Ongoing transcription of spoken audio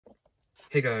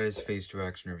Hey guys, Phase 2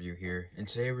 Action Review here, and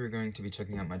today we're going to be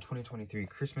checking out my 2023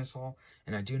 Christmas haul,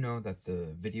 and I do know that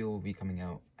the video will be coming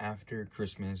out after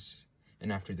Christmas and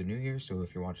after the New Year, so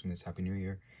if you're watching this, Happy New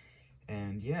Year.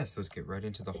 And yes, let's get right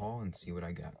into the haul and see what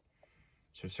I got.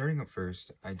 So starting up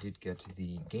first, I did get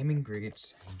the Gaming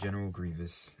Greats General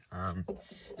Grievous.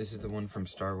 This is the one from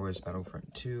Star Wars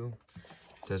Battlefront 2.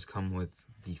 It does come with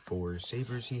the 4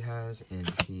 sabers he has,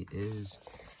 and he is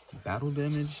battle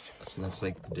damaged, so that's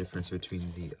like the difference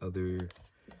between the other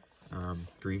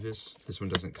Grievous. This one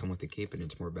doesn't come with a cape and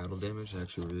it's more battle damage. I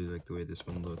actually really like the way this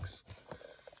one looks,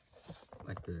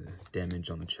 like the damage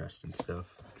on the chest and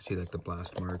stuff. You can see like the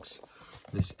blast marks.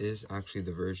 This is actually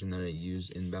the version that I use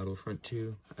in Battlefront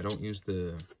 2. I don't use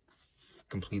the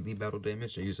completely battle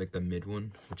damage. I use like the mid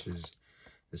one, which is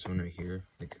this one right here,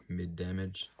 like mid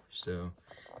damage. So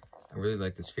I really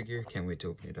like this figure. Can't wait to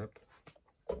open it up.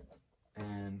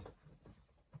 And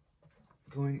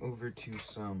going over to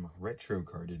some retro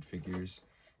carded figures,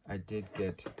 I did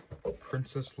get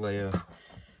Princess Leia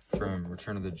from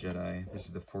Return of the Jedi. This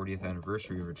is the 40th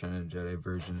anniversary of Return of the Jedi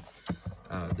version.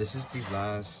 This is the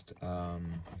last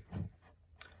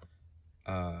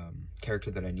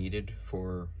character that I needed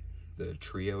for the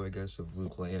trio, I guess, of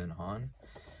Luke, Leia, and Han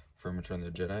from Return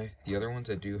of the Jedi. The other ones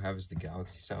I do have is the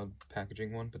Galaxy style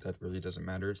packaging one, but that really doesn't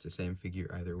matter. It's the same figure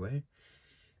either way.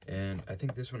 And I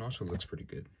think this one also looks pretty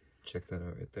good. Check that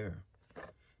out right there.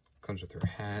 Comes with her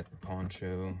hat, her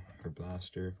poncho, her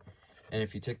blaster. And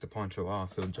if you take the poncho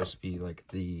off, it'll just be like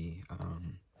the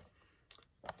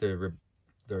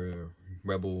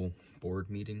rebel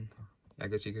board meeting, I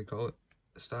guess you could call it,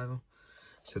 style.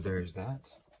 So there's that.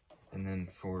 And then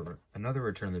for another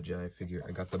Return of the Jedi figure,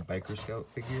 I got the Biker Scout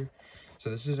figure. So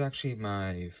this is actually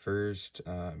my first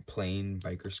plain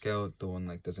Biker Scout, the one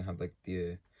like doesn't have like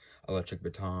the electric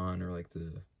baton or like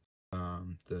the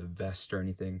vest or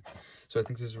anything. So I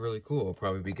think this is really cool. I'll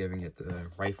probably be giving it the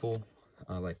rifle,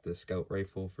 like the scout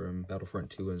rifle from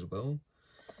Battlefront 2 as well.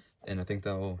 And I think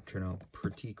that'll turn out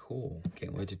pretty cool.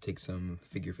 Can't wait to take some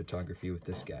figure photography with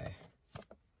this guy.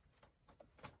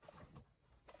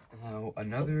 Now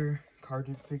another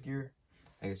carded figure.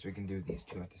 I guess we can do these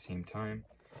two at the same time.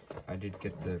 I did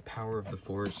get the Power of the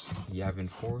Force Yavin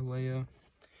 4 Leia.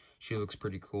 She looks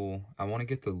pretty cool. I want to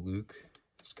get the Luke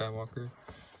Skywalker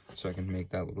so I can make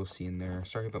that little scene there.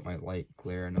 Sorry about my light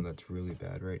glare. I know that's really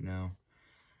bad right now.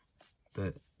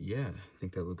 But yeah, I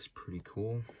think that looks pretty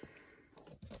cool.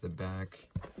 The back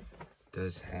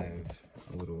does have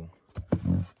a little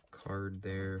card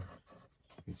there.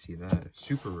 You can see that.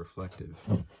 Super reflective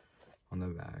on the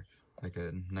back. Like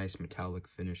a nice metallic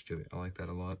finish to it. I like that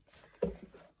a lot.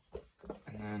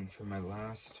 And then for my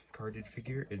last carded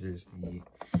figure, it is the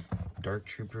Dark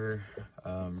Trooper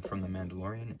from The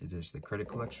Mandalorian. It is the credit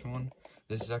collection one.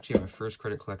 This is actually my first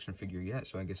credit collection figure yet,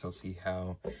 so I guess I'll see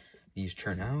how these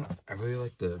turn out. I really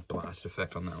like the blast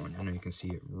effect on that one. I know you can see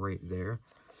it right there.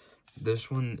 This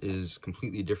one is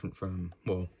completely different from,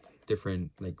 well,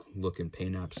 different like look and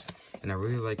paint apps, and I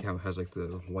really like how it has like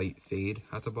the white fade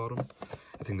at the bottom.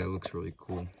 I think that looks really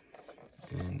cool,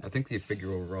 and I think the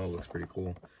figure overall looks pretty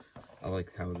cool. I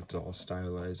like how it's all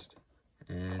stylized,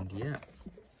 and yeah.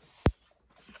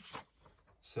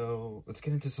 So let's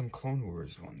get into some Clone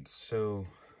Wars ones. So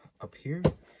up here,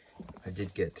 I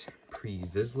did get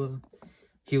Pre-Vizsla.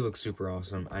 He looks super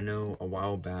awesome. I know a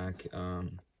while back, I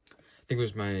think it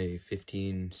was my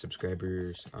 15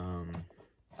 subscribers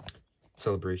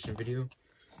celebration video.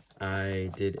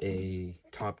 I did a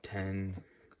top 10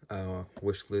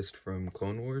 wish list from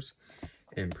Clone Wars,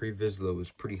 and Pre-Vizsla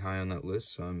was pretty high on that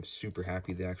list, so I'm super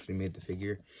happy they actually made the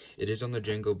figure. It is on the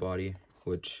Django body,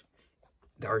 which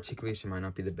the articulation might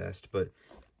not be the best, but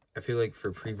I feel like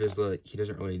for Pre-Vizsla, he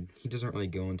doesn't really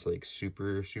go into like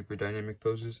super dynamic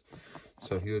poses.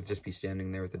 So he would just be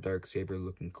standing there with the dark saber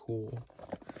looking cool.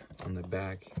 On the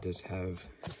back, he does have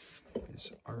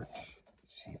this art.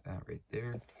 See that right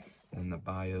there. And then the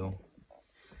bio.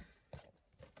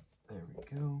 There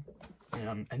we go. And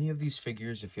on any of these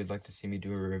figures, if you'd like to see me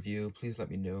do a review, please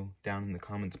let me know down in the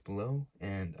comments below,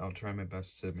 and I'll try my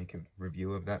best to make a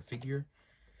review of that figure.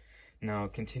 Now,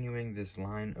 continuing this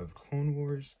line of Clone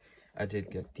Wars, I did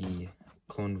get the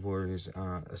Clone Wars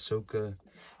Ahsoka.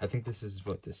 I think this is,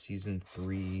 what, the season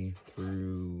 3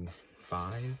 through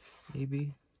 5,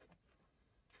 maybe?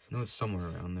 No, it's somewhere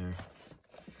around there.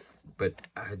 But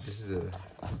this is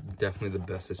definitely the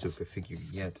best Ahsoka figure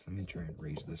yet. Let me try and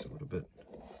raise this a little bit.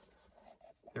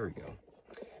 There we go.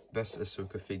 Best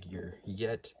Ahsoka figure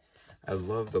yet. I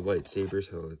love the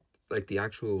lightsabers, how like the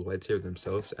actual lightsaber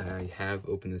themselves. I have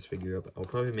opened this figure up. I'll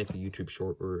probably make a YouTube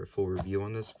short or a full review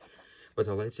on this, but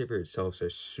the lightsaber itself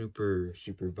is super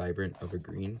vibrant of a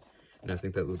green, and I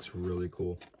think that looks really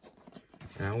cool.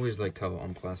 And I always liked how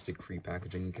on plastic free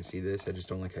packaging you can see this. I just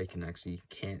don't like how you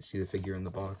can't see the figure in the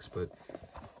box, but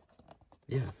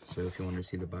yeah. So if you want to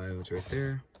see the bio, it's right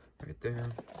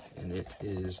there, and it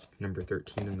is number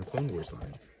 13 in the Clone Wars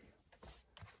line.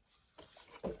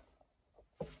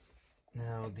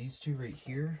 Now, these two right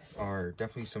here are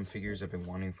definitely some figures I've been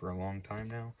wanting for a long time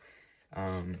now.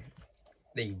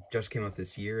 They just came out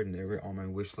this year, and they were on my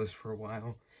wish list for a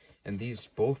while. And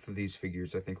both of these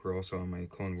figures, I think, were also on my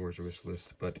Clone Wars wish list.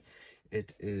 But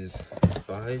it is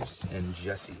Fives and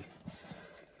Jesse.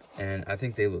 And I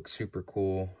think they look super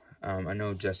cool. I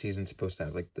know Jesse isn't supposed to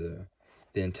have, like, the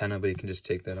antenna, but you can just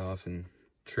take that off and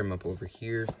trim up over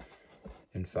here.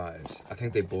 And Fives, I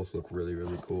think they both look really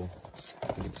cool.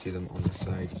 You can see them on the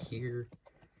side here.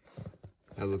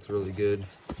 That looks really good.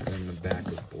 And the back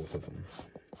of both of them.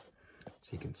 So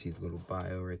you can see the little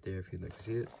bio right there if you'd like to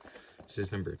see it. This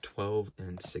is number 12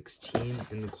 and 16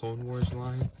 in the Clone Wars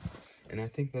line. And I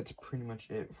think that's pretty much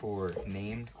it for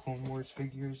named Clone Wars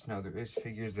figures. Now, there is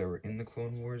figures that were in the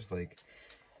Clone Wars, like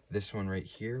this one right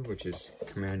here, which is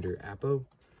Commander Appo.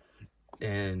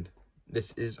 And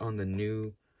this is on the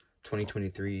new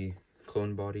 2023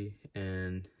 clone body,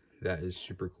 and that is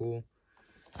super cool.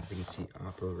 As you can see,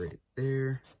 Appo right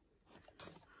there.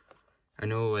 I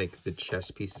know, like, the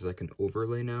chest piece is like an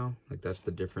overlay now. Like, that's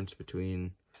the difference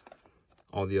between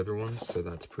all the other ones, so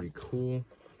that's pretty cool.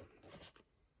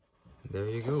 There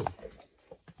you go.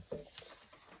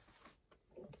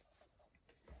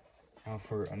 Now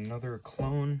for another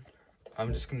clone,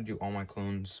 I'm just going to do all my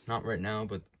clones, not right now,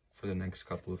 but for the next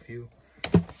couple of few.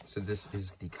 So this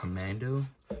is the Commando,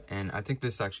 and I think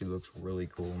this actually looks really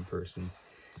cool in person.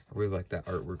 I really like that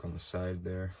artwork on the side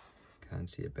there. Can't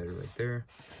see it better right there.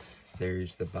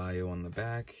 There's the bio on the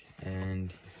back,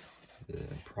 and the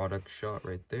product shot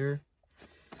right there.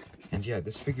 And yeah,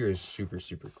 this figure is super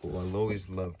cool. I always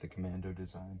love the Commando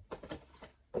design.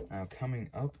 Now coming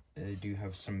up, I do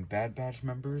have some Bad Batch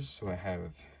members. So I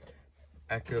have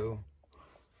Echo,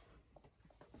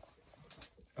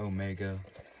 Omega.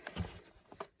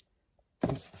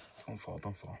 Don't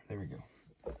fall. There we go.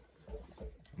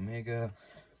 Omega,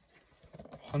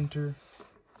 Hunter,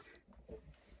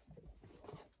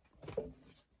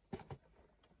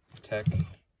 Tech,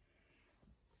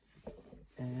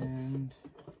 and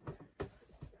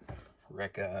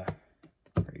Rekka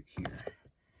right here.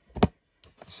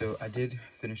 So I did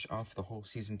finish off the whole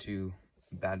Season 2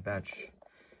 Bad Batch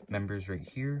members right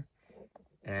here.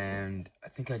 And I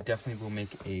think I definitely will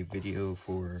make a video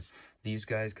for these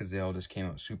guys because they all just came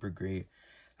out super great.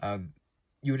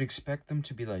 You would expect them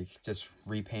to be like just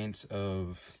repaints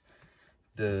of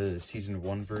the Season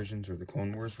 1 versions or the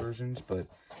Clone Wars versions, but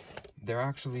there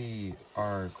actually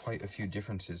are quite a few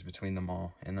differences between them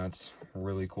all, and that's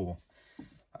really cool.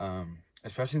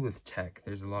 Especially with Tech,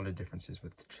 there's a lot of differences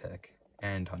with Tech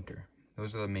and Hunter.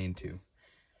 Those are the main two.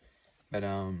 But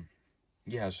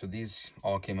yeah, so these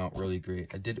all came out really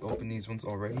great. I did open these ones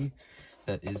already.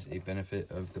 That is a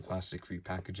benefit of the plastic-free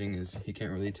packaging, is you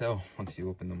can't really tell once you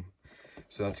open them.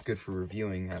 So that's good for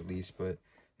reviewing at least, but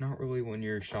not really when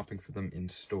you're shopping for them in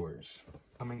stores.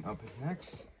 Coming up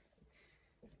next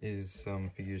is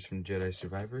some figures from Jedi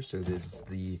Survivor. So there's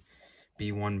the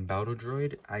B1 Battle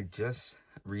Droid. I just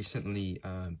recently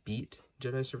beat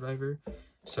Jedi Survivor.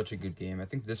 Such a good game. I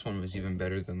think this one was even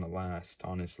better than the last,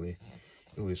 honestly.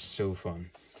 It was so fun.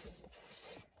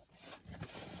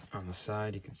 On the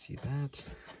side, you can see that.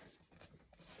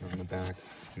 On the back,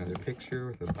 another picture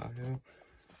with a bio.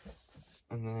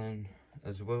 And then,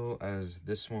 as well as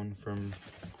this one from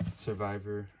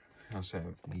Survivor, I also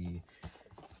have the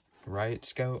Riot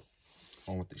Scout,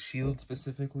 one with the shield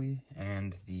specifically,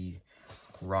 and the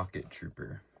Rocket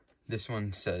Trooper. This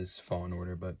one says Fallen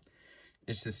Order, but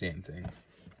it's the same thing.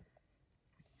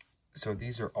 So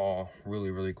these are all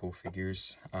really cool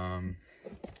figures.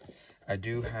 I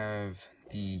do have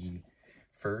the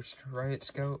first Riot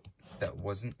Scout that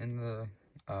wasn't in the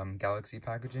Galaxy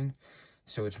packaging,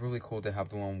 so it's really cool to have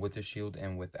the one with the shield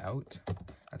and without.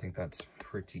 I think that's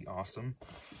pretty awesome.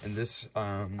 And this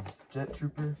Jet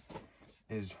Trooper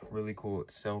is really cool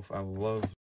itself. I love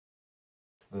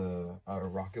the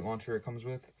rocket launcher it comes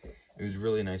with. It was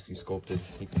really nicely sculpted.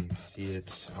 You can see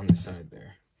it on the side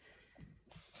there.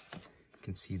 You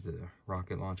can see the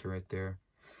rocket launcher right there.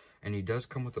 And he does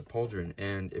come with a pauldron,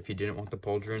 and if you didn't want the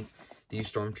pauldron,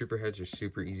 these Stormtrooper heads are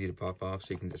super easy to pop off,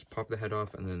 so you can just pop the head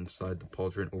off and then slide the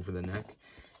pauldron over the neck.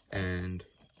 And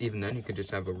even then, you could just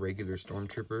have a regular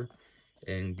Stormtrooper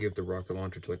and give the rocket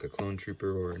launcher to like a clone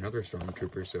trooper or another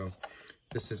Stormtrooper. So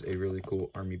this is a really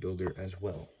cool army builder as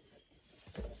well.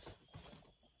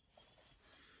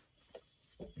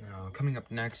 Coming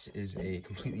up next is a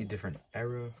completely different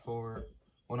era for,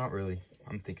 well, not really,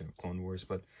 I'm thinking of Clone Wars,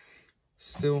 but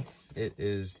still, it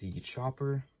is the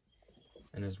Chopper,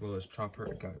 and as well as Chopper,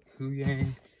 I got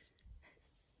Huyang,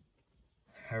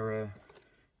 Hera,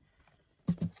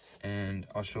 and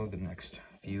I'll show the next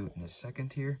few in a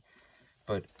second here,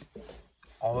 but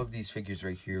all of these figures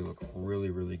right here look really,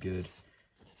 really good.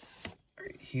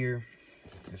 Right here,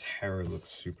 this Hera looks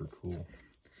super cool.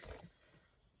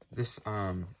 This,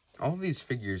 all of these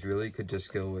figures really could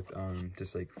just go with,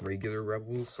 just like regular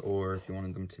Rebels, or if you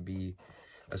wanted them to be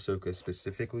Ahsoka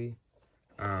specifically.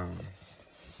 I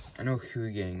know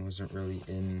Huyang wasn't really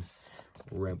in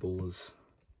Rebels,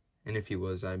 and if he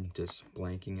was, I'm just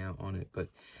blanking out on it, but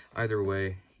either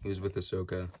way, he was with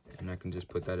Ahsoka, and I can just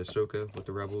put that Ahsoka with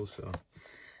the Rebels, so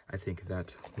I think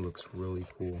that looks really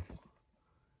cool.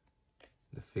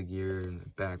 The figure, and the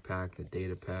backpack, the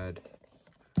data pad.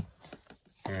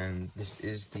 And this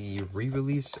is the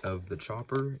re-release of the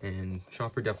Chopper, and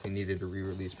Chopper definitely needed a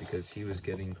re-release because he was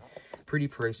getting pretty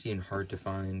pricey and hard to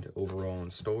find overall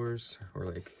in stores, or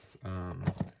like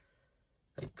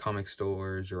comic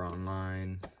stores or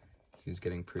online. He was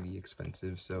getting pretty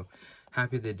expensive, so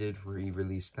happy they did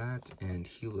re-release that, and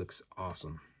he looks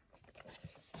awesome.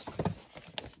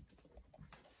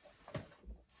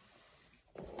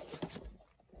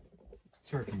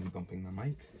 Sorry for me bumping the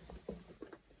mic.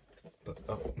 But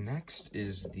up next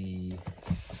is the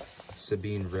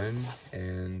Sabine Wren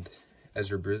and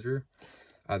Ezra Bridger.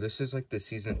 This is like the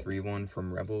season 3 one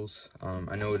from Rebels.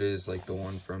 I know it is like the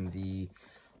one from the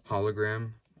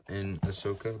hologram in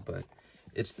Ahsoka, but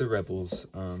it's the Rebels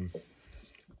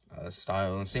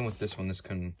style. And same with this one. This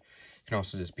can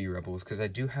also just be Rebels, because I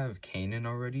do have Kanan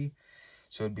already,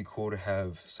 so it'd be cool to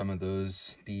have some of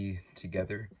those be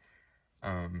together.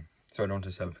 So I don't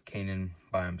just have Kanan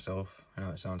by himself. I know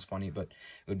it sounds funny, but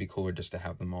it would be cooler just to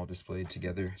have them all displayed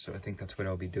together. So I think that's what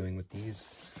I'll be doing with these.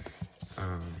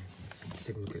 Let's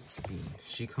take a look at Sabine.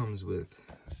 She comes with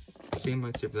the same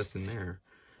lightsaber that's in there,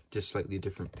 just slightly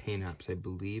different paint apps, I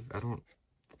believe. I don't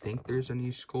think there's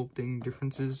any sculpting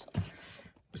differences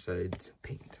besides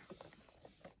paint.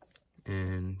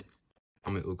 And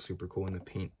it looks super cool, and the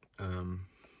paint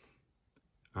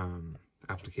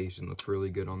application looks really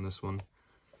good on this one.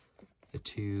 The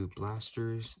 2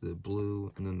 blasters, the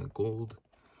blue and then the gold,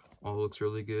 all looks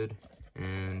really good.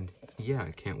 And yeah,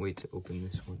 I can't wait to open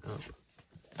this one up.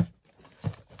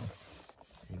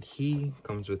 And he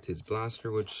comes with his blaster,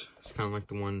 which is kind of like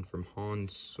the one from Han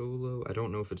Solo. I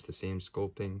don't know if it's the same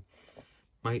sculpting.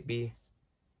 Might be,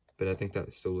 but I think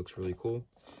that still looks really cool.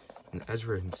 And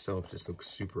Ezra himself just looks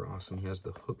super awesome. He has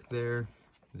the hook there,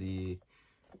 the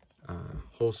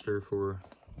holster for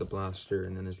the blaster,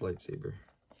 and then his lightsaber.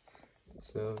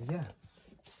 So yeah.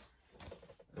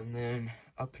 And then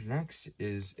up next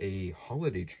is a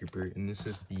Holiday Trooper, and this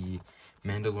is the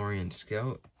Mandalorian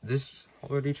Scout. This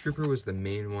Holiday Trooper was the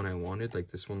main one I wanted.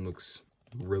 Like, this one looks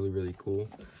really, really cool.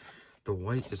 The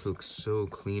white just looks so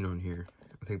clean on here.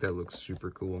 I think that looks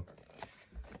super cool.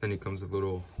 Then it comes with a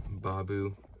little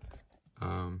Babu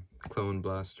clone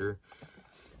blaster.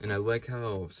 And I like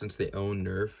how, since they own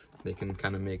Nerf, they can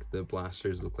kind of make the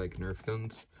blasters look like Nerf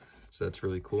guns. So that's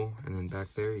really cool. And then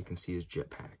back there, you can see his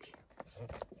jetpack.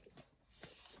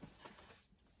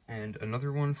 And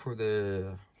another one for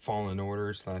the Fallen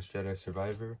Order / Jedi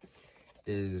Survivor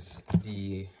is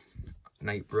the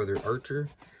Night Brother Archer.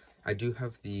 I do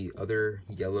have the other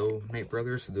yellow Night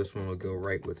Brother, so this one will go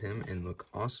right with him and look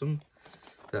awesome.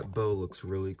 That bow looks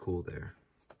really cool there.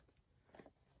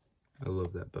 I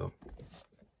love that bow.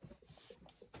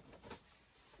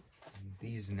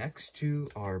 These next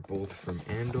 2 are both from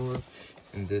Andor,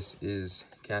 and this is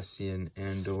Cassian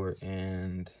Andor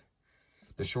and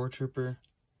the Shore Trooper.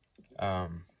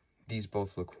 These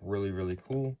both look really, really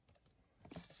cool.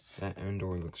 That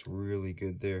Andor looks really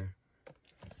good there.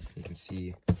 You can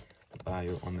see the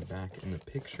bio on the back in the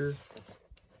picture.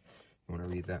 You want to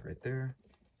read that right there.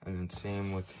 And then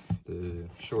same with the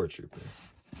Shore Trooper.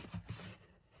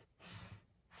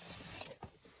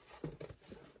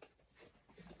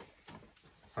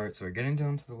 Alright, so we're getting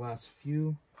down to the last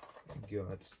few. We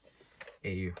got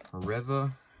a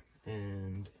Reva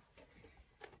and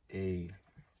a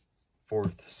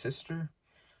 4th sister.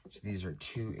 So these are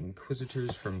 2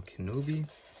 Inquisitors from Kenobi.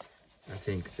 I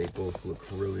think they both look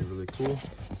really, really cool.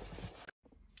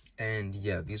 And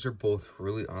yeah, these are both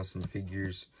really awesome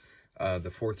figures.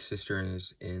 The 4th sister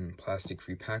is in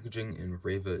plastic-free packaging, and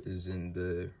Reva is in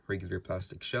the regular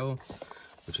plastic shell,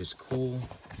 which is cool.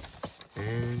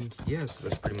 And yeah, so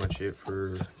that's pretty much it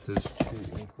for those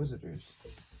 2 Inquisitors.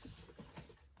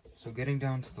 So getting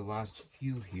down to the last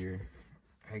few here,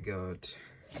 I got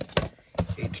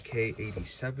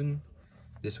HK87.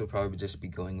 This will probably just be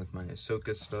going with my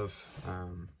Ahsoka stuff,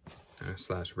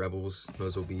 slash Rebels.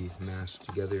 Those will be mashed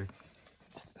together.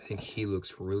 I think he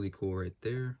looks really cool right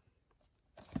there.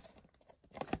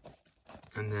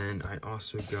 And then I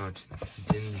also got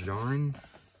Din Djarin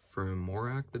from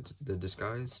Morak, the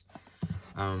disguise.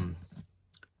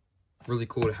 Really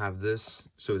cool to have this,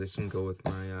 so this can go with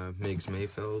my Migs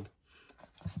Mayfeld.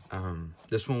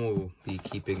 This one will be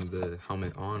keeping the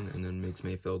helmet on, and then Migs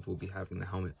Mayfeld will be having the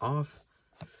helmet off.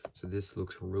 So this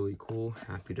looks really cool.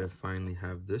 Happy to finally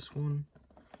have this one.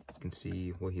 You can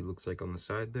see what he looks like on the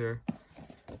side there.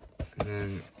 And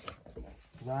then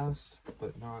last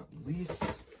but not least,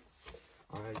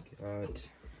 I got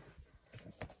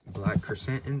Black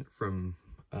Chrysanthemum from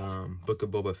Book of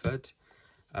Boba Fett.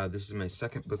 This is my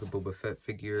second Book of Boba Fett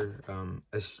figure.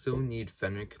 I still need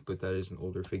Fennec, but that is an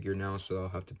older figure now, so I'll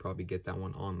have to probably get that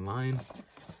one online.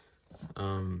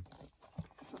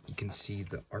 You can see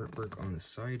the artwork on the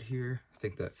side here. I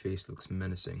think that face looks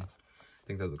menacing. I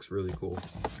think that looks really cool.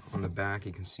 On the back,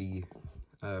 you can see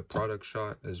a product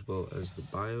shot as well as the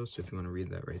bio, so if you want to read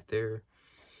that right there,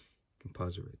 you can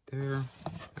pause it right there,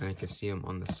 and I can see them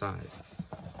on the side.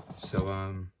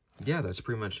 So, yeah, that's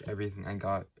pretty much everything I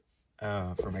got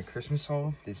for my Christmas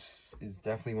haul. This is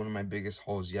definitely one of my biggest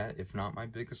hauls yet, if not my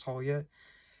biggest haul yet.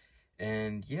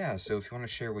 And yeah, so if you want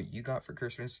to share what you got for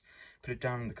Christmas, put it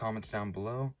down in the comments down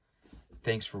below.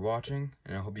 Thanks for watching,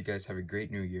 and I hope you guys have a great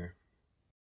new year.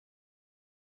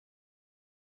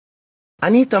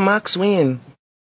 Anita Max Wynn.